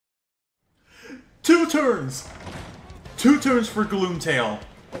2 turns! 2 turns for Gloomtail.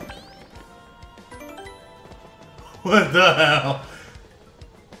 What the hell?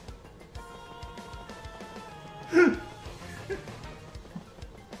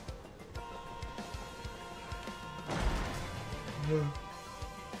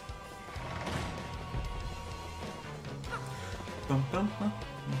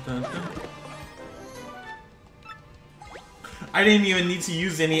 I didn't even need to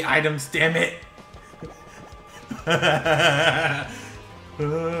use any items, damn it!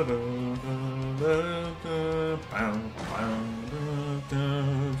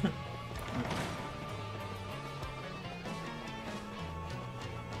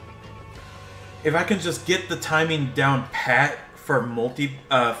 If I can just get the timing down pat for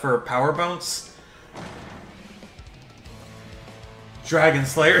for power bounce. Dragon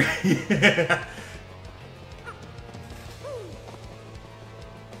Slayer. Yeah.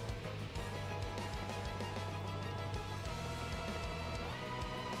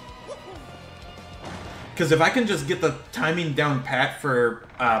 Because if I can just get the timing down pat for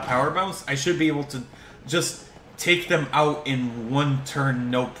power bounce, I should be able to just take them out in 1 turn,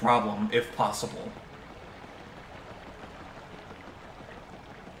 no problem, if possible.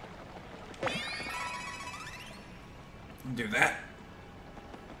 Do that.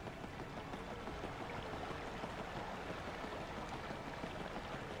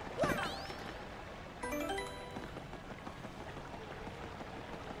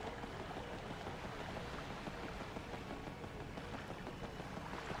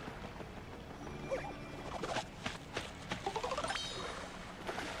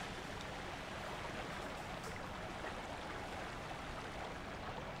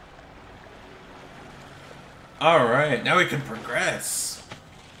 Alright, now we can progress.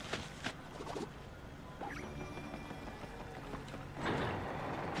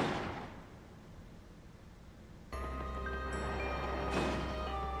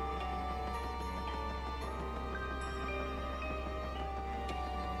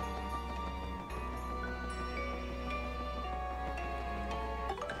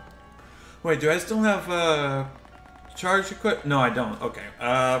 Wait, do I still have charge equip? No, I don't. Okay.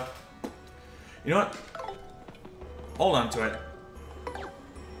 You know what? Hold on to it.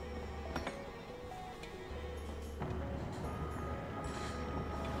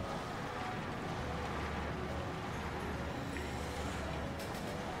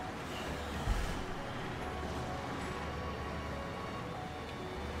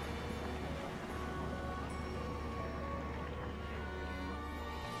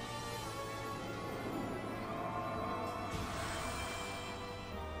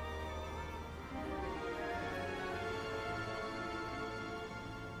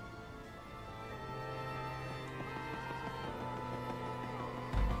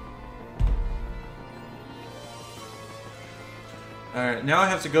 Alright, now I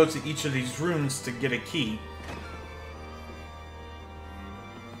have to go to each of these rooms to get a key.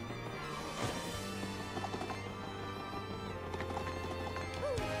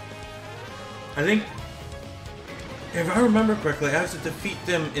 I think, if I remember correctly, I have to defeat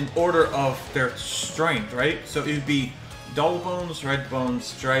them in order of their strength, right? So it would be dull bones, red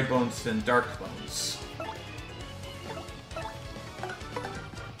bones, dry bones, and dark bones.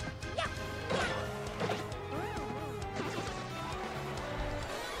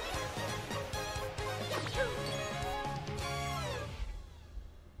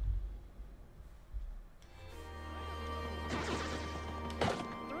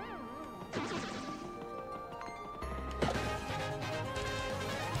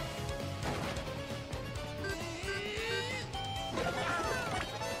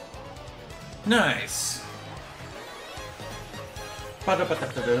 Nice.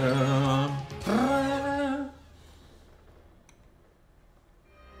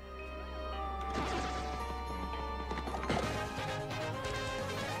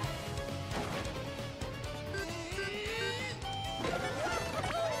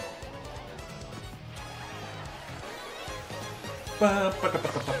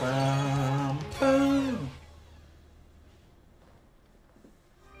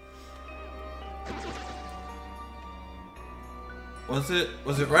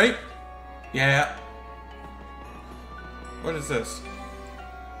 Was it right? Yeah. What is this?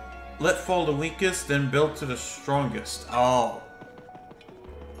 Let fall the weakest, then build to the strongest. Oh.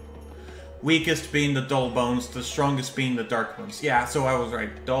 Weakest being the dull bones, the strongest being the dark ones. Yeah, so I was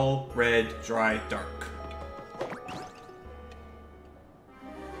right. Dull, red, dry, dark.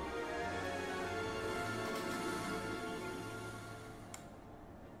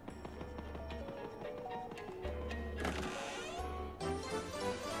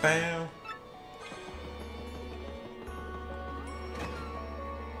 Bam.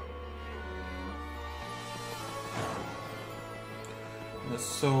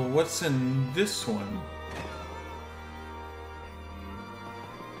 So what's in this one?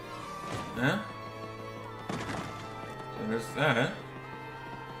 Huh? So there's that.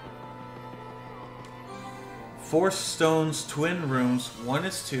 4 stones, twin rooms. 1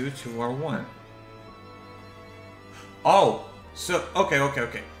 is 2, 2 are 1. Oh, so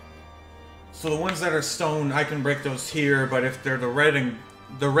okay. So the ones that are stone, I can break those here. But if they're the red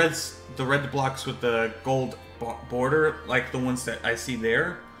blocks with the gold border, like the ones that I see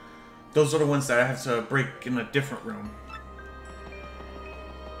there, those are the ones that I have to break in a different room.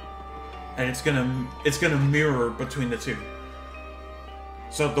 And it's gonna mirror between the two.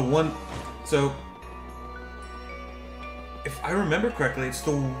 So if I remember correctly, it's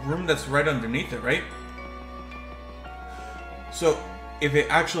the room that's right underneath it, right? So if it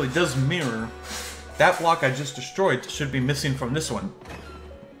actually does mirror, that block I just destroyed should be missing from this one.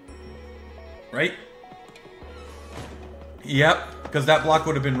 Right? Yep, because that block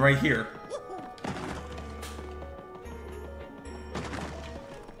would have been right here.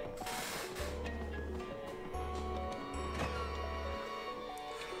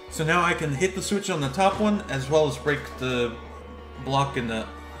 So now I can hit the switch on the top one, as well as break the block in the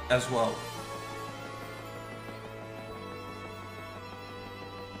as well.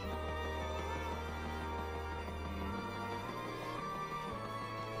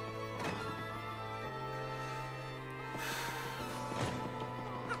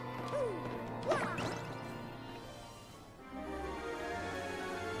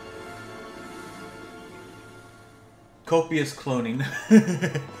 Copious cloning.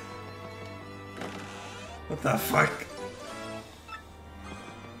 What the fuck?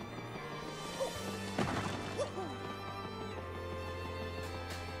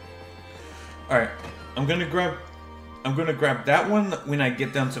 Alright, I'm gonna grab that one when I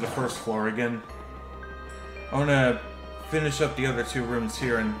get down to the first floor again. I wanna finish up the other 2 rooms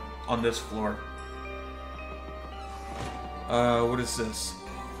here and on this floor. What is this?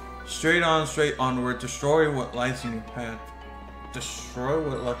 Straight on, straight onward. Destroy what lies in your path. Destroy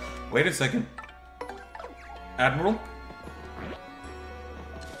what lies... Wait a second. Admiral?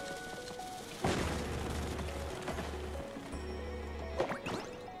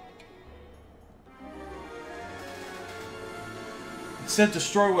 It said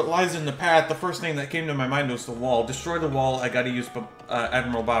destroy what lies in the path. The first thing that came to my mind was the wall. Destroy the wall. I gotta use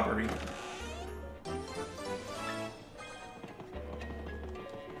Admiral Bobbery.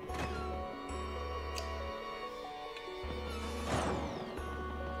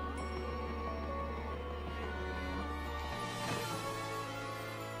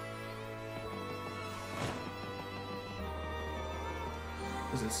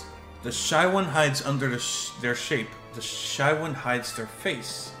 What is this? The Shy One hides under their shape. The Shy One hides their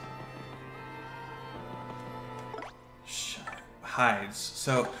face. Hides.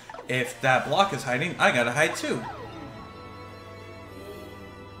 So, if that block is hiding, I gotta hide too.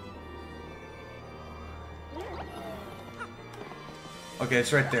 Okay,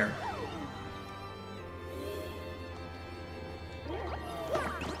 it's right there.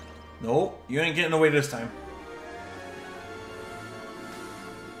 Nope, you ain't getting away this time.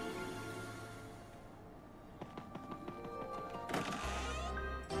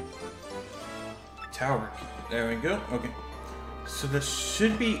 Tower key. There we go. Okay. So that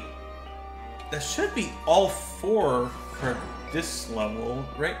should be all 4 for this level,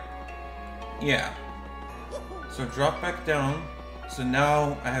 right? Yeah. So drop back down. So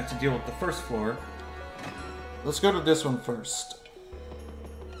now I have to deal with the first floor. Let's go to this one first.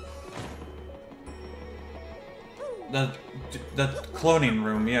 The cloning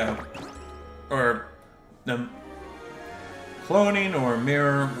room, yeah. Or the cloning or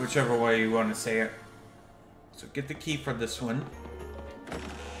mirror, whichever way you want to say it. So get the key for this one.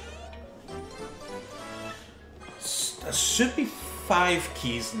 There should be 5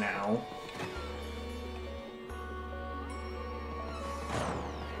 keys now.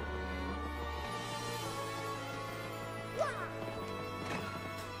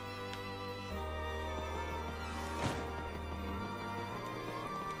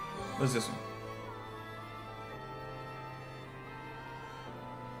 What's this one?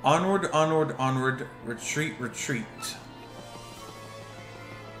 Onward, onward, onward, retreat, retreat.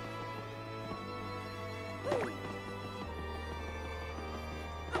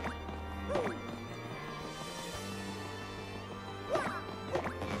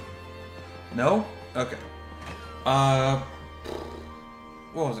 No? Okay. What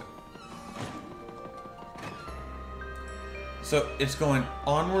was it? So it's going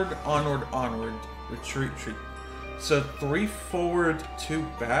onward, onward, onward, retreat, retreat. So 3 forward, 2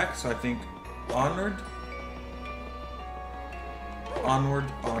 back, so I think onward. onward,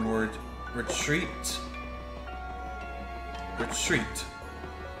 onward, retreat, retreat.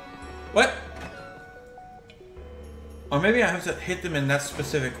 What? Or maybe I have to hit them in that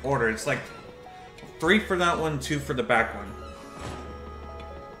specific order. It's like 3 for that one, 2 for the back one.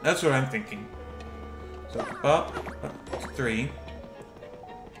 That's what I'm thinking. So up, 3.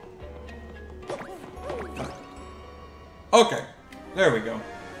 Okay, there we go.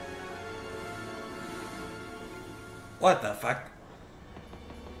 What the fuck?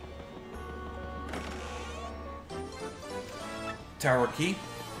 Tower key.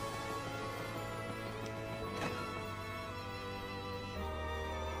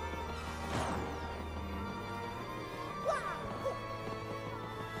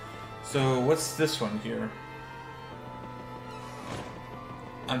 So what's this one here?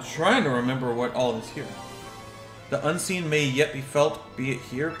 I'm trying to remember what all is here. The unseen may yet be felt, be it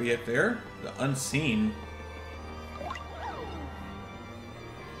here, be it there. The unseen.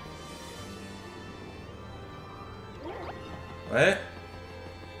 What?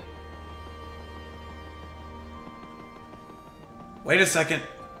 Wait a second.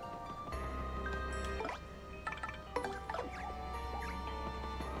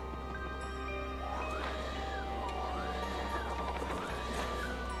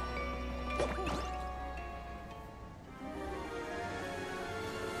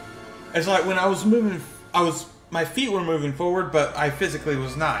 It's like when I was moving, my feet were moving forward, but I physically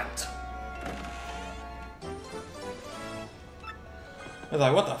was not. I was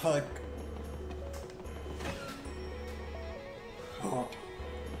like, what the fuck? Oh.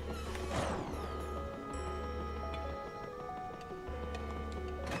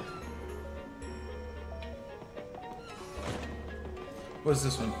 What's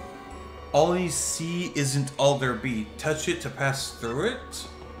this one? All you see isn't all there be. Touch it to pass through it?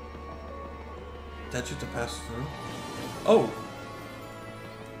 Touch it to pass through? Oh!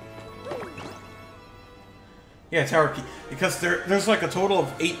 Yeah, tower key. Because there's like a total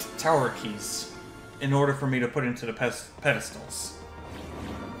of 8 tower keys in order for me to put into the pedestals.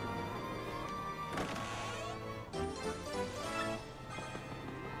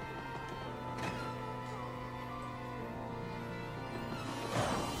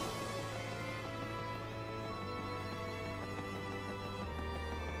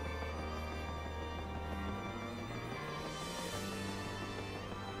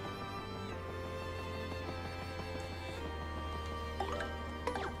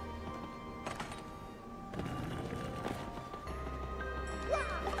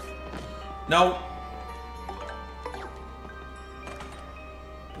 No.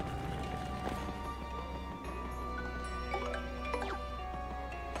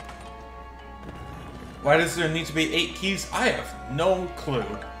 Why does there need to be 8 keys? I have no clue.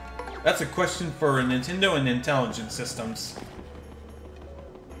 That's a question for Nintendo and Intelligent Systems.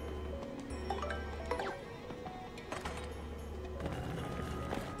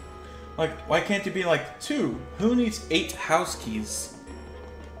 Like, why can't it be like 2? Who needs 8 house keys?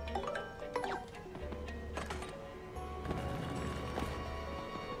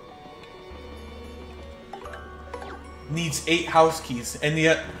 Needs 8 house keys, and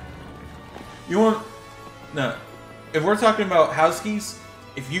yet you want no. If we're talking about house keys,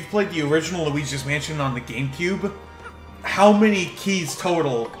 if you've played the original Luigi's Mansion on the GameCube, how many keys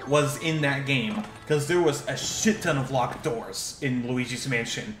total was in that game? Because there was a shit ton of locked doors in Luigi's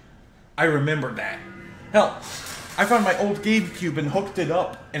Mansion. I remember that. Hell, I found my old GameCube and hooked it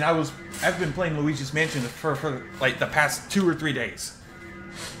up, and I've been playing Luigi's Mansion for like the past 2 or 3 days.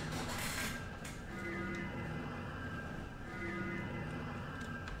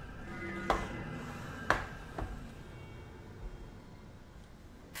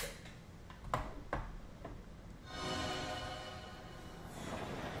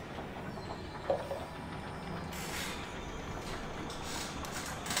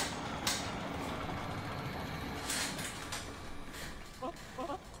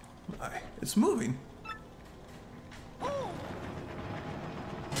 It's moving.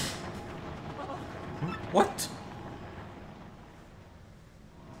 What?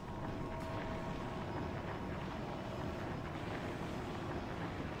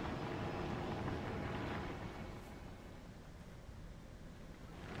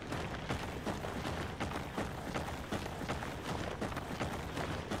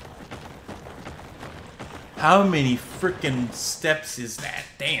 How many frickin' steps is that?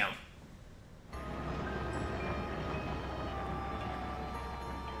 Damn.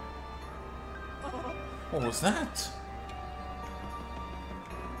 What was that?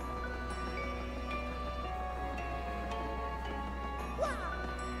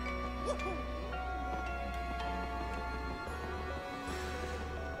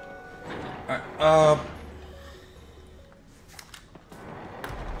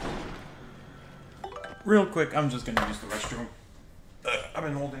 Real quick, I'm just gonna use the restroom. I've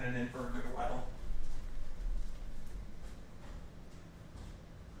been holding it in for a good while.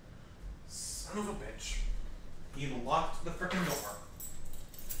 Son of a bitch. He locked the frickin' door.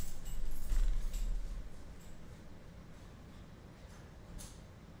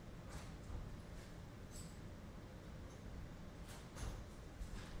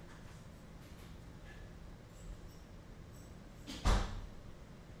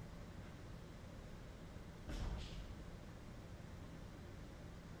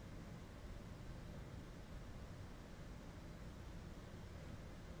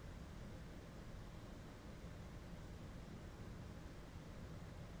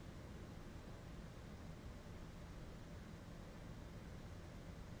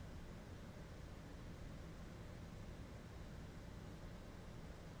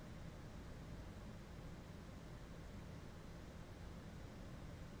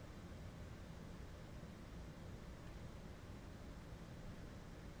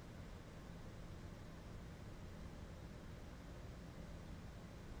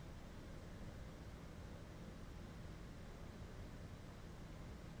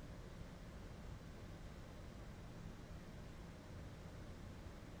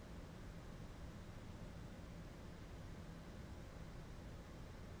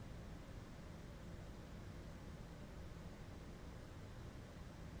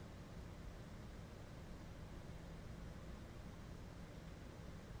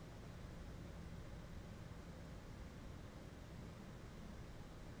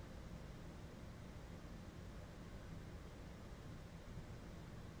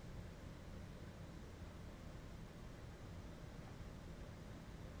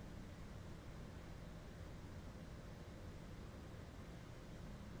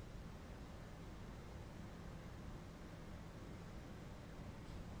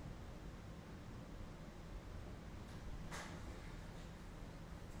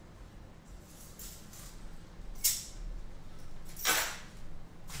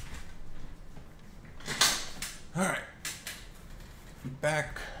 Alright.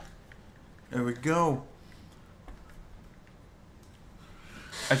 Back. There we go.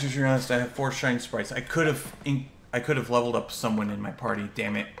 I just realized I have 4 shine sprites. I could have leveled up someone in my party,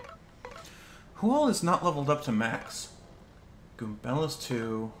 damn it. Who all is not leveled up to max? Goombella's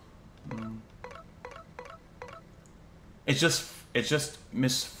 2. It's just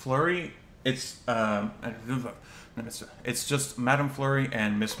Miss Flurry. It's just Madame Flurry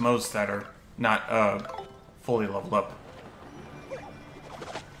and Miss Mose that are not fully leveled up.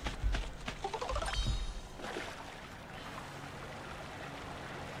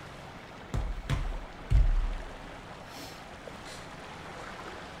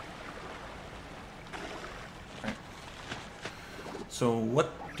 Right. So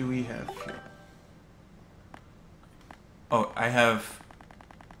what do we have here? Oh, I have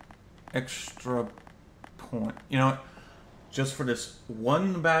extra point. You know what? Just for this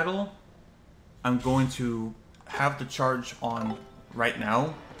one battle, I'm going to have the charge on right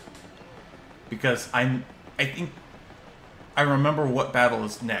now because I think I remember what battle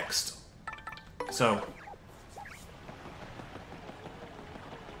is next. So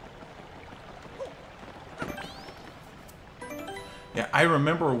yeah, I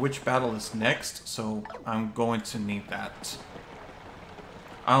remember which battle is next, so I'm going to need that.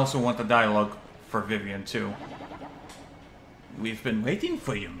 I also want the dialogue for Vivian too. We've been waiting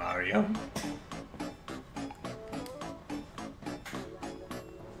for you, Mario.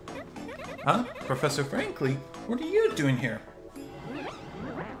 Huh? Professor Frankly, what are you doing here?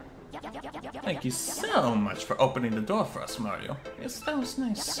 Thank you so much for opening the door for us, Mario. Yes, that was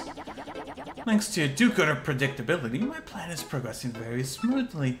nice. Thanks to your do-gooder predictability, my plan is progressing very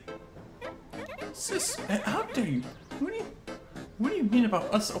smoothly. Sis, how dare you? What do you mean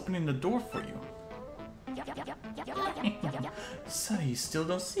about us opening the door for you? So you still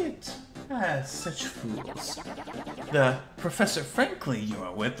don't see it? Ah, such fools. The Professor Frankly you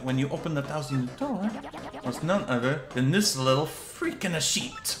were with when you opened the 1000th door was none other than this little freak in a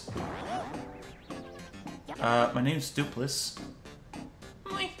sheet. My name's Doopliss.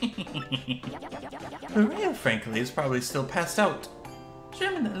 The real Frankly is probably still passed out.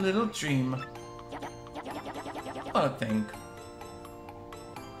 Dreaming a little dream. Odd thing.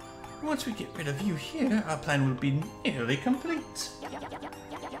 Once we get rid of you here, our plan will be nearly complete.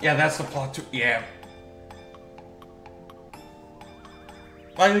 Yeah, that's the plot too. Yeah.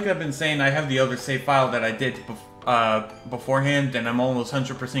 Like I've been saying, I have the other save file that I did beforehand, and I'm almost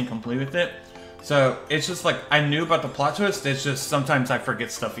 100% complete with it. So, it's just like, I knew about the plot twist, it's just sometimes I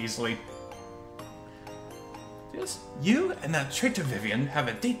forget stuff easily. You and that traitor Vivian have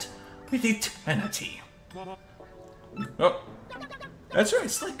a date with eternity. Oh, that's right,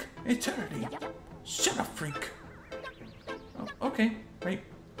 Slick. Eternity. Shut up, freak. Oh, okay, right.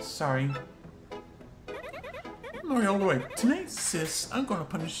 Sorry. Mario, all the way. Tonight, sis, I'm gonna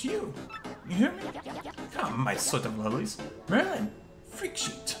punish you. You hear me? Come, my sort of lilies. Merlin, freak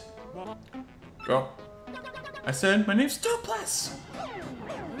sheet. Go. I said, my name's Doopliss.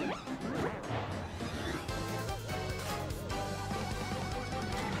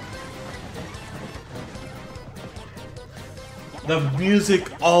 The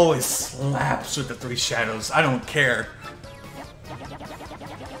music always slaps with the three shadows. I don't care.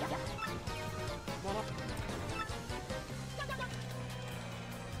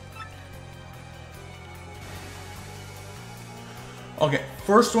 Okay,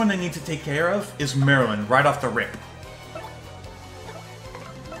 first one I need to take care of is Marilyn, right off the rip.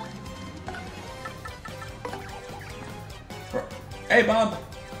 Hey, Bob!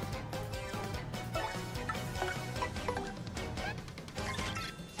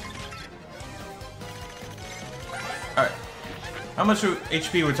 Alright. How much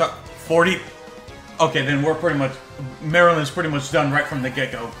HP we're talking? 40? Okay, then we're pretty much... Marilyn's pretty much done right from the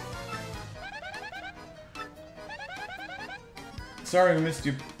get-go. Sorry I missed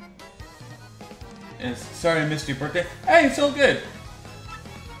you. Sorry I missed your birthday. Hey, it's all good.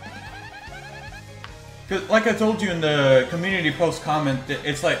 Cause like I told you in the community post comment,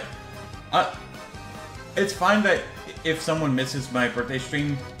 it's like, it's fine that if someone misses my birthday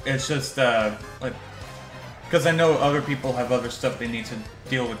stream, it's just like, because I know other people have other stuff they need to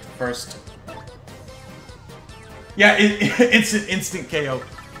deal with first. Yeah, it's an instant KO.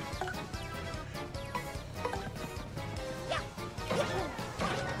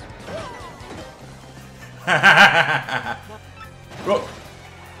 Whoa.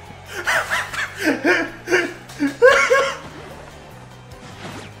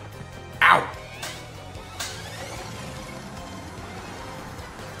 Ow!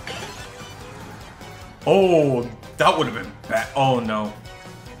 Oh, that would have been bad. Oh no.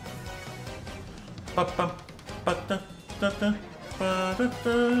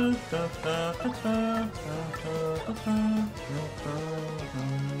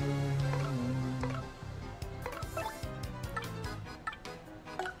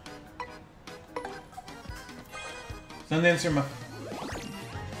 Sundance my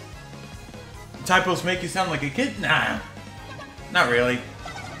typos make you sound like a kid? Nah, not really.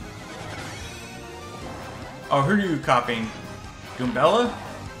 Oh, who are you copying? Goombella?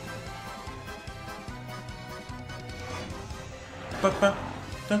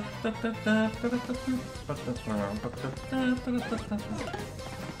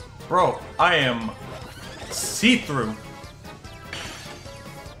 Bro, I am see-through.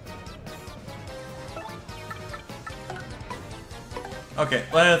 Okay,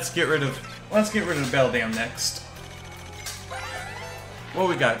 let's get rid of Beldam next. What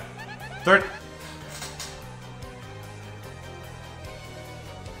we got? Third.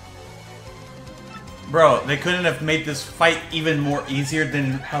 Bro, they couldn't have made this fight even more easier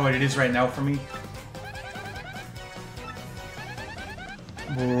than how it is right now for me.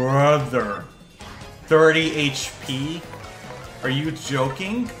 Brother. 30 HP? Are you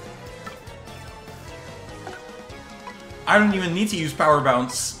joking? I don't even need to use Power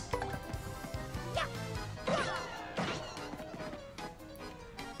Bounce.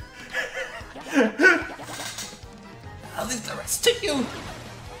 I'll leave the rest to you.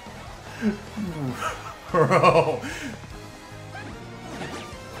 Bro.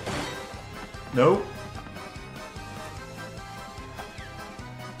 Nope.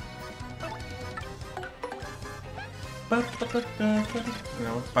 I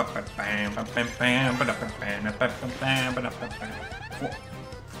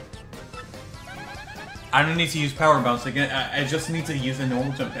don't need to use Power Bounce again. I just need to use a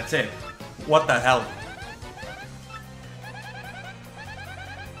normal jump. That's it. What the hell?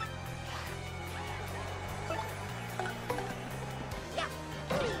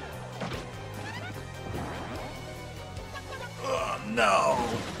 Oh no.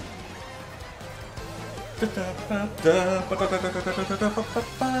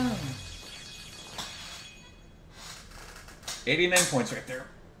 89 points right there.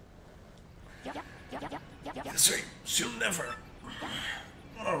 That's right, she'll never.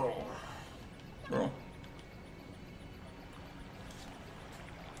 Oh. Bro.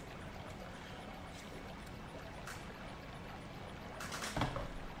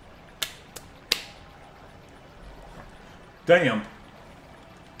 Damn.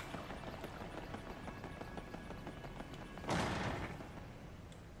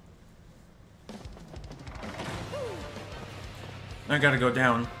 gotta go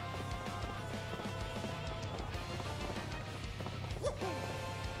down.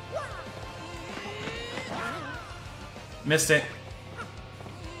 Missed it.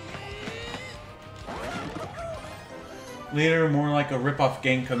 Leader, more like a rip-off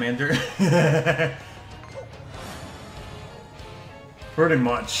gang commander. Pretty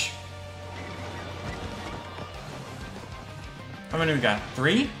much. How many we got?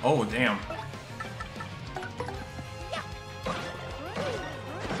 3? Oh, damn.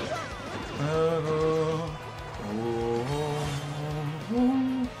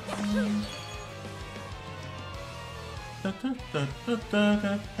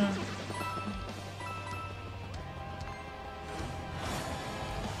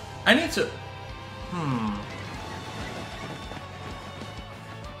 I need to...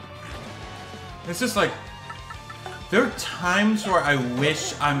 It's just like... There are times where I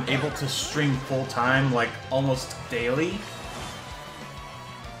wish I'm able to stream full-time, like, almost daily.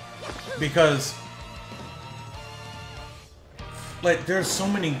 Because... like, there's so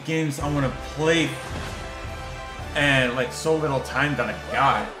many games I want to play... and, like, so little time that I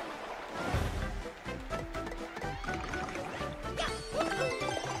got.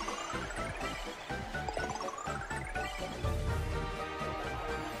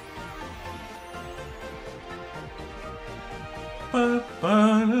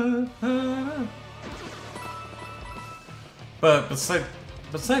 But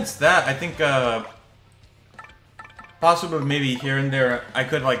besides that, I think possibly maybe here and there I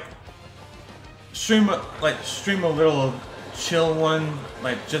could like stream a little chill one,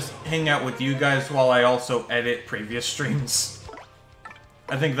 like just hang out with you guys while I also edit previous streams.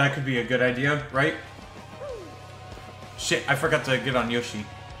 I think that could be a good idea, right? Shit, I forgot to get on Yoshi.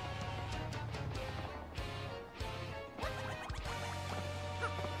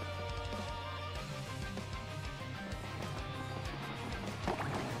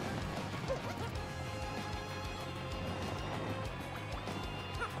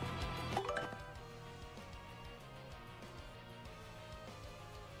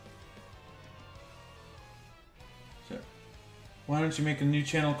 Why don't you make a new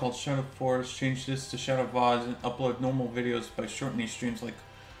channel called Shadow Forest, change this to Shadow VODs, and upload normal videos by shortening streams like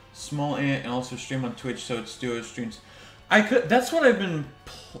Small Ant, and also stream on Twitch so it's duo streams. I could. That's what I've been.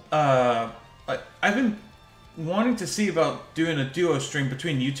 I've been wanting to see about doing a duo stream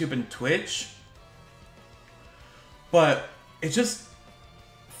between YouTube and Twitch, but it just,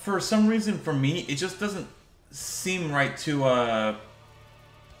 for some reason, for me, it just doesn't seem right to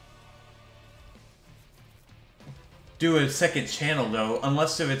do a second channel though,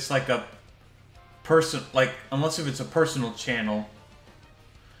 unless if it's like a unless if it's a personal channel.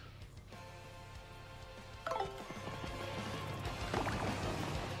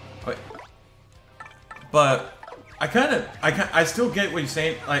 But I still get what you're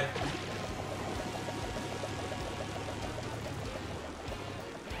saying, like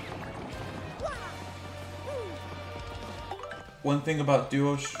one thing about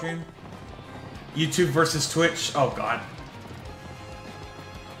duo stream, YouTube versus Twitch. Oh god.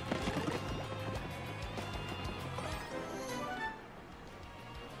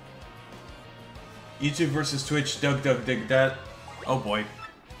 YouTube versus Twitch, Doug dig that. Oh boy.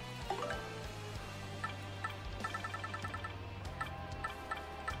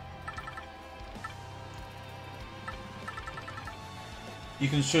 You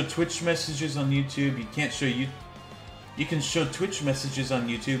can show Twitch messages on YouTube. You can't show You can show Twitch messages on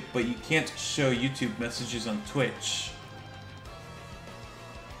YouTube, but you can't show YouTube messages on Twitch.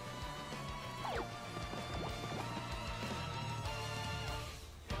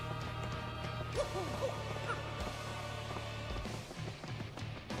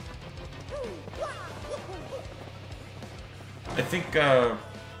 I think,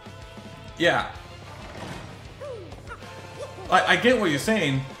 yeah. I get what you're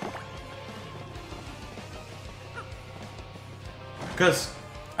saying. Because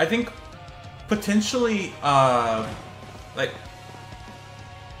I think potentially, like,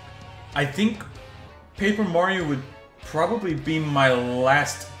 I think Paper Mario would probably be my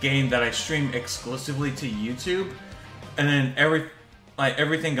last game that I stream exclusively to YouTube, and then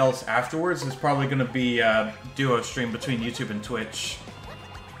everything else afterwards is probably going to be a duo stream between YouTube and Twitch.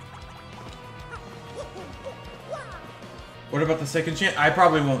 What about the second channel? I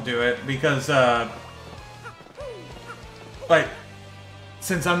probably won't do it because, like,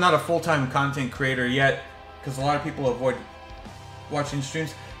 since I'm not a full-time content creator yet, because a lot of people avoid watching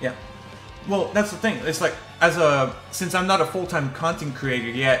streams. Yeah. Well, that's the thing. It's like, since I'm not a full-time content creator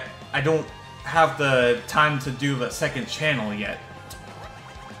yet, I don't have the time to do the second channel yet.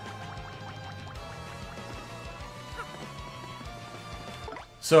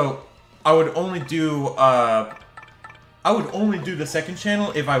 So I would only do the second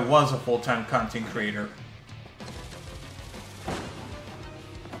channel if I was a full-time content creator.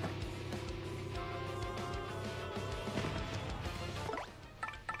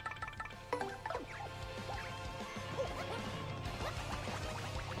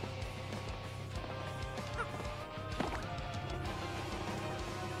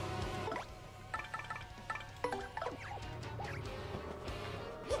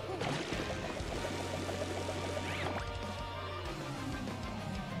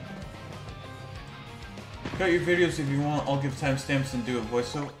 Cut your videos if you want, I'll give timestamps and do a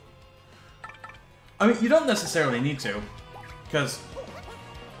voiceover. I mean, you don't necessarily need to, because...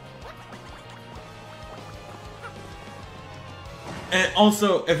 And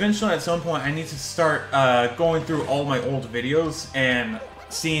also, eventually at some point, I need to start going through all my old videos and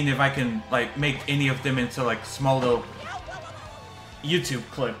seeing if I can, like, make any of them into, like, small little YouTube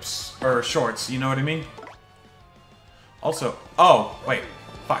clips, or shorts, you know what I mean? Also, oh, wait,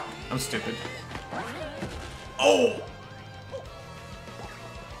 fuck, I'm stupid. Oh!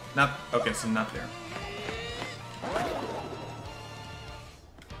 Not, okay, so not there.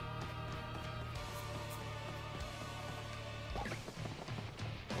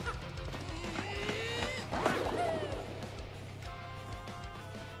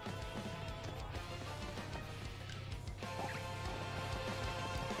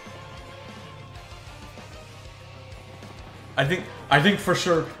 I think for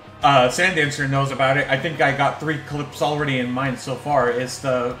sure Sandancer knows about it. I think I got 3 clips already in mind so far. It's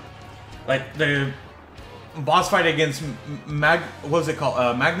the boss fight against what's it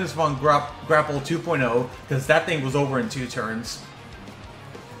called? Magnus von Grapple 2.0, because that thing was over in 2 turns.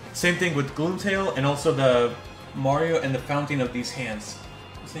 Same thing with Gloomtail, and also the Mario and the Fountain of These Hands.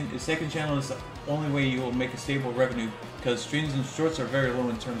 The second channel is the only way you will make a stable revenue, because streams and shorts are very low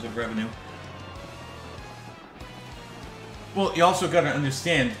in terms of revenue. Well, you also gotta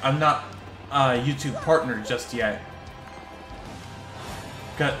understand, I'm not a YouTube partner just yet.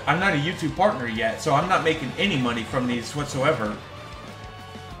 I'm not a YouTube partner yet, so I'm not making any money from these whatsoever.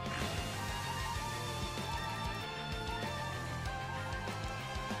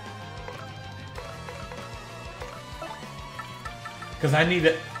 Because I need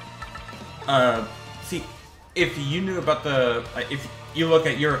to... see, if you knew about the... if you look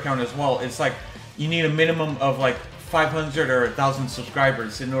at your account as well, it's like, you need a minimum of like 500 or 1,000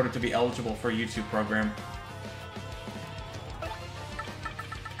 subscribers in order to be eligible for a YouTube program.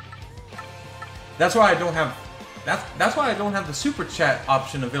 That's why I don't have... That's why I don't have the super chat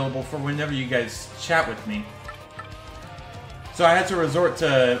option available for whenever you guys chat with me. So I had to resort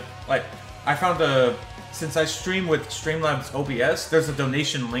to, like, I found a... Since I stream with Streamlabs OBS, there's a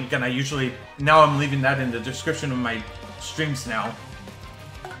donation link, and I usually... Now I'm leaving that in the description of my streams now.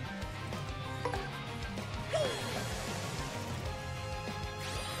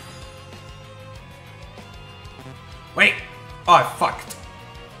 Wait! Oh, I fucked.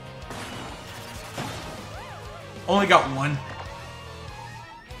 Only got 1.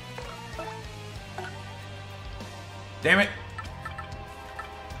 Damn it.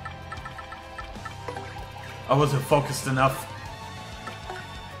 I wasn't focused enough.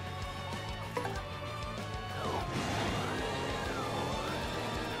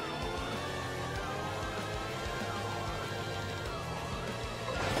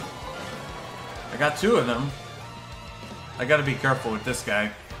 I got 2 of them. I gotta be careful with this guy.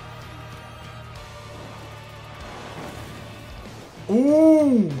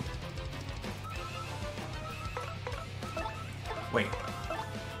 Ooh! Wait.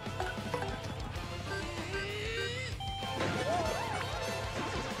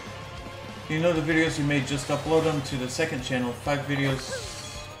 You know the videos you made, just upload them to the second channel. 5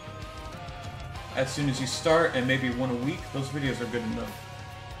 videos as soon as you start, and maybe 1 a week. Those videos are good enough.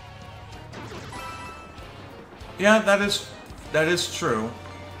 Yeah, that is true.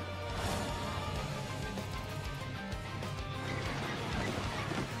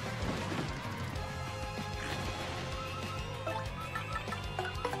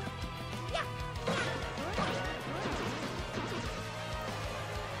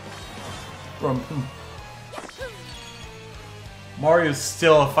 Mario's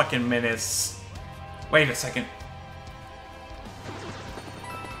still a fucking menace. Wait a second.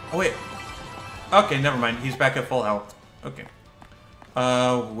 Oh wait. Okay, never mind. He's back at full health. Okay.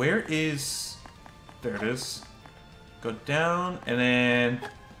 Where is... There it is. Go down, and then...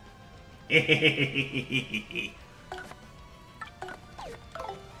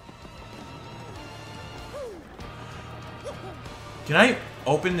 Can I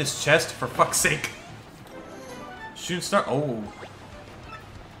open this chest, for fuck's sake? Shooting star... Oh.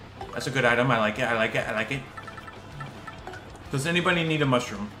 That's a good item. I like it. I like it. I like it. Does anybody need a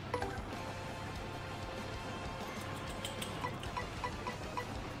mushroom?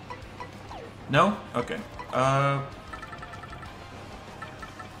 No? Okay.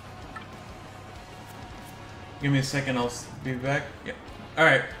 Give me a second, I'll be back. Yeah.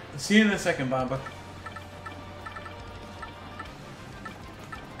 Alright. See you in a second, Bamba.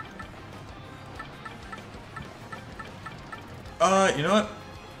 You know what?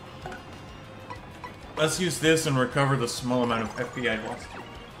 Let's use this and recover the small amount of FP I lost.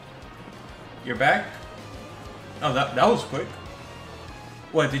 You're back? Oh, that was quick.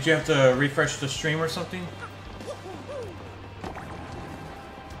 What, did you have to refresh the stream or something?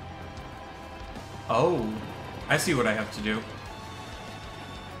 Oh, I see what I have to do.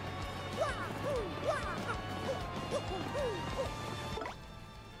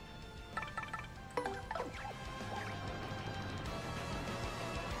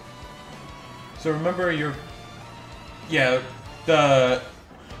 So remember your... Yeah, the...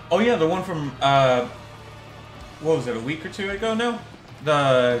 Oh yeah, the one from, what was it, a week or two ago now?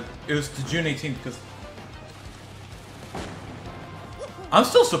 It was to June 18th, because... I'm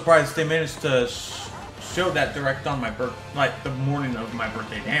still surprised they managed to show that direct on my like, the morning of my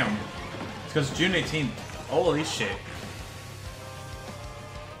birthday. Damn. It's because June 18th. Holy shit.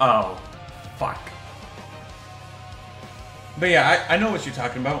 Oh. Fuck. But yeah, I know what you're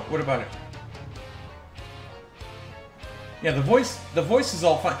talking about. What about it? Yeah, the voice is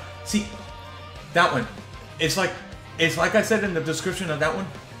all fine. See, that one. It's like I said in the description of that one.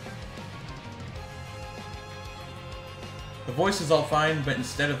 The voice is all fine, but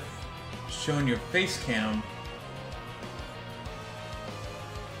instead of showing your face cam...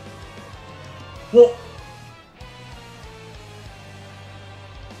 Well...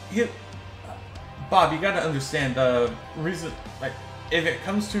 Bob, you gotta understand, the reason... Like, if it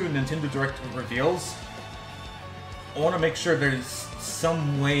comes to Nintendo Direct reveals, I want to make sure there's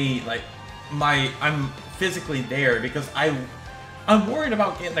some way, like, I'm physically there, because I'm worried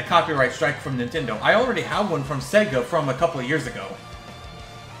about getting a copyright strike from Nintendo. I already have one from Sega from a couple of years ago.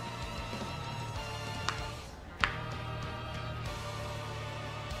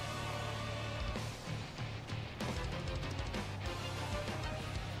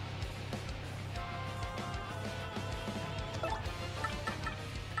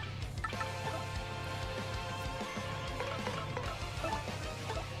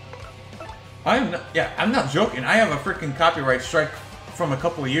 I'm not joking. I have a freaking copyright strike from a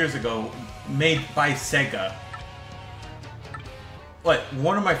couple of years ago made by Sega. Like,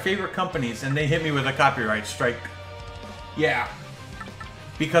 one of my favorite companies, and they hit me with a copyright strike. Yeah.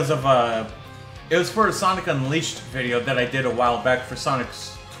 Because of, it was for a Sonic Unleashed video that I did a while back for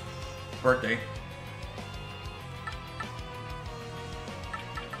Sonic's birthday.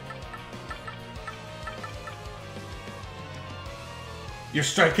 You're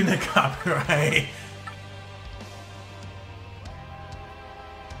striking the copyright.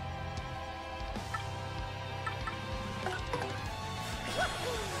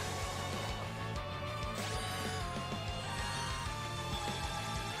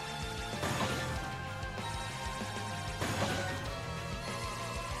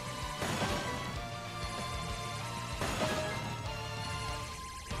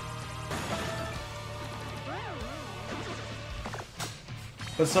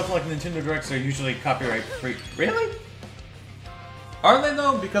 But stuff like Nintendo Directs are usually copyright free. Really? Are they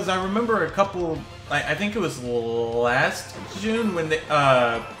though? Because I remember a couple, I think it was last June when they,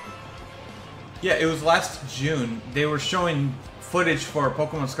 yeah, it was last June. They were showing footage for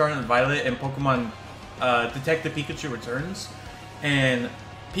Pokemon Scarlet and Violet and Pokemon Detective Pikachu Returns. And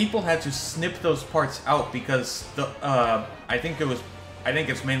people had to snip those parts out because the, I think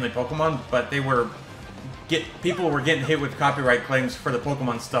it's mainly Pokemon, but they were... people were getting hit with copyright claims for the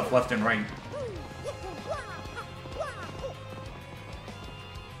Pokemon stuff left and right.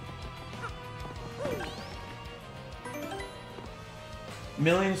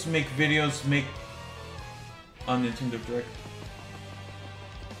 Millions make videos on Nintendo Direct.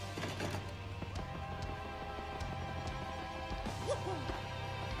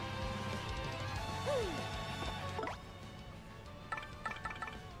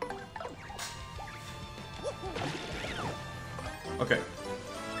 Okay.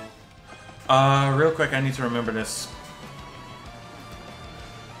 Real quick, I need to remember this.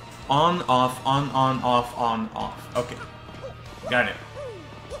 On, off, on, off. Okay. Got it.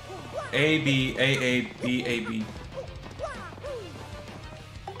 A, B, A, B, A, B.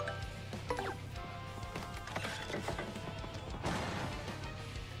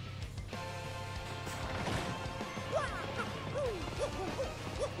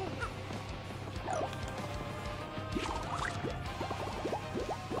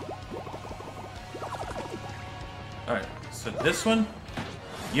 Alright, so this one,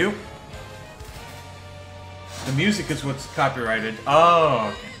 you. The music is what's copyrighted. Oh,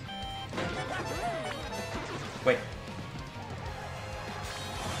 okay. Wait.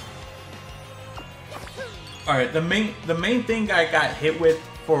 Alright, the main thing I got hit with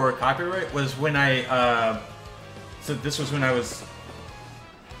for copyright was when I, so this was when I was...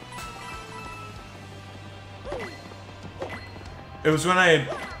 It was when I...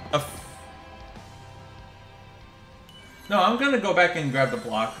 No, I'm gonna go back and grab the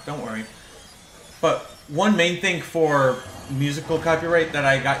block, don't worry. But one main thing for musical copyright that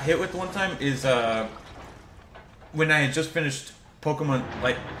I got hit with one time is, when I had just finished Pokemon,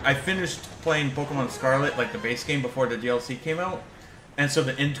 like, I finished playing Pokemon Scarlet, like the base game before the DLC came out. And so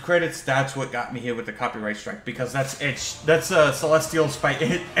the end credits, that's what got me hit with the copyright strike, because that's Celestials by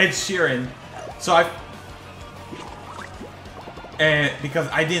Ed Sheeran. So and because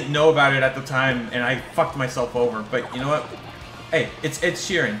I didn't know about it at the time, and I fucked myself over. But you know what? Hey, it's Ed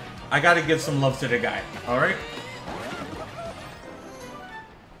Sheeran. I gotta give some love to the guy, alright?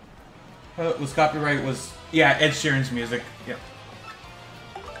 Was copyright was... Yeah, Ed Sheeran's music. Yeah.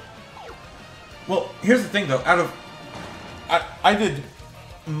 Well, here's the thing though. I did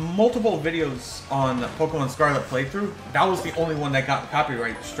multiple videos on Pokemon Scarlet playthrough. That was the only one that got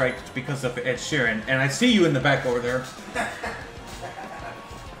copyright striked because of Ed Sheeran. And I see you in the back over there.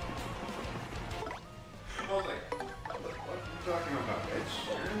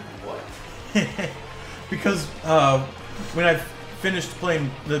 Because when I finished playing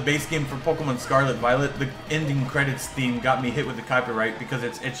the base game for Pokemon Scarlet Violet, the ending credits theme got me hit with the copyright because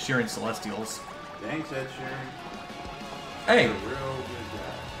it's Ed Sheeran Celestials. Thanks, Ed Sheeran. Hey, You're a real good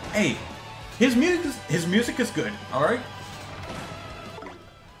guy. hey, his music is good. All right. You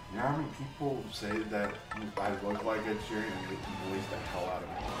know how many people say that I look like Ed Sheeran and they bullies the hell out of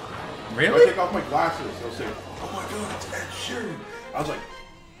me? Really? If I take off my glasses, they'll say, "Oh my God, it's Ed Sheeran." I was like,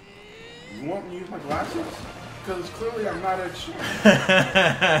 "You want me to use my glasses? Because clearly I'm not Ed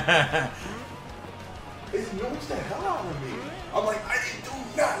Sheeran." It annoys the hell out of me. I'm like, I do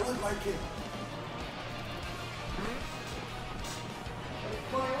not look like him.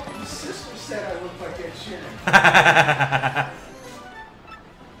 My own sister said I look like Ed Sheeran.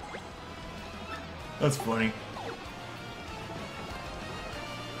 That's funny.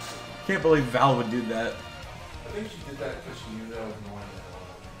 Can't believe Val would do that. I think she did that because she knew that I was annoying.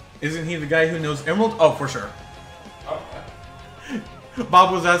 Isn't he the guy who knows Emerald? Oh, for sure. Okay.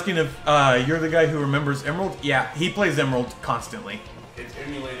 Bob was asking if you're the guy who remembers Emerald. Yeah, he plays Emerald constantly. It's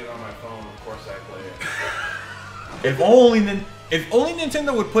emulated on my phone. Of course, I play it. If only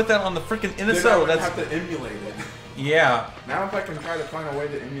Nintendo would put that on the freaking NSO. That's have to emulate it. Yeah. Now, if I can try to find a way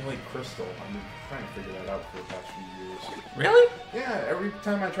to emulate Crystal, I'm trying to figure that out for the past few years. Really? Yeah. Every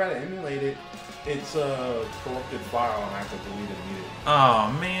time I try to emulate it, it's a corrupted file, and I have to delete it immediately. Oh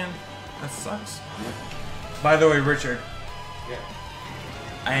man, that sucks. Yeah. By the way, Richard. Yeah.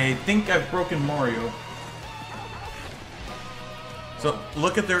 I think I've broken Mario. So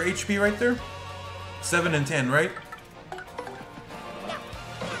look at their HP right there. 7 and 10, right?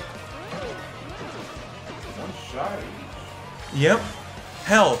 One shot. Yep.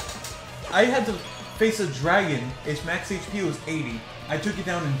 Hell, I had to face a dragon. Its max HP was 80. I took it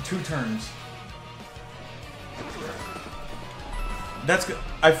down in 2 turns. That's good.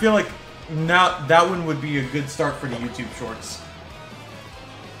 I feel like now that one would be a good start for the YouTube shorts.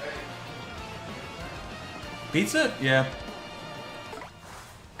 Pizza? Yeah.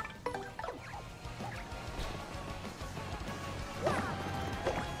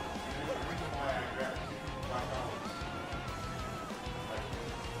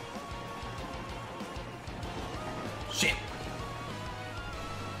 Shit.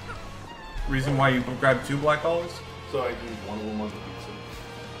 Reason why you grabbed 2 black olives? So I use one of them on the pizza.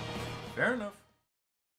 Fair enough.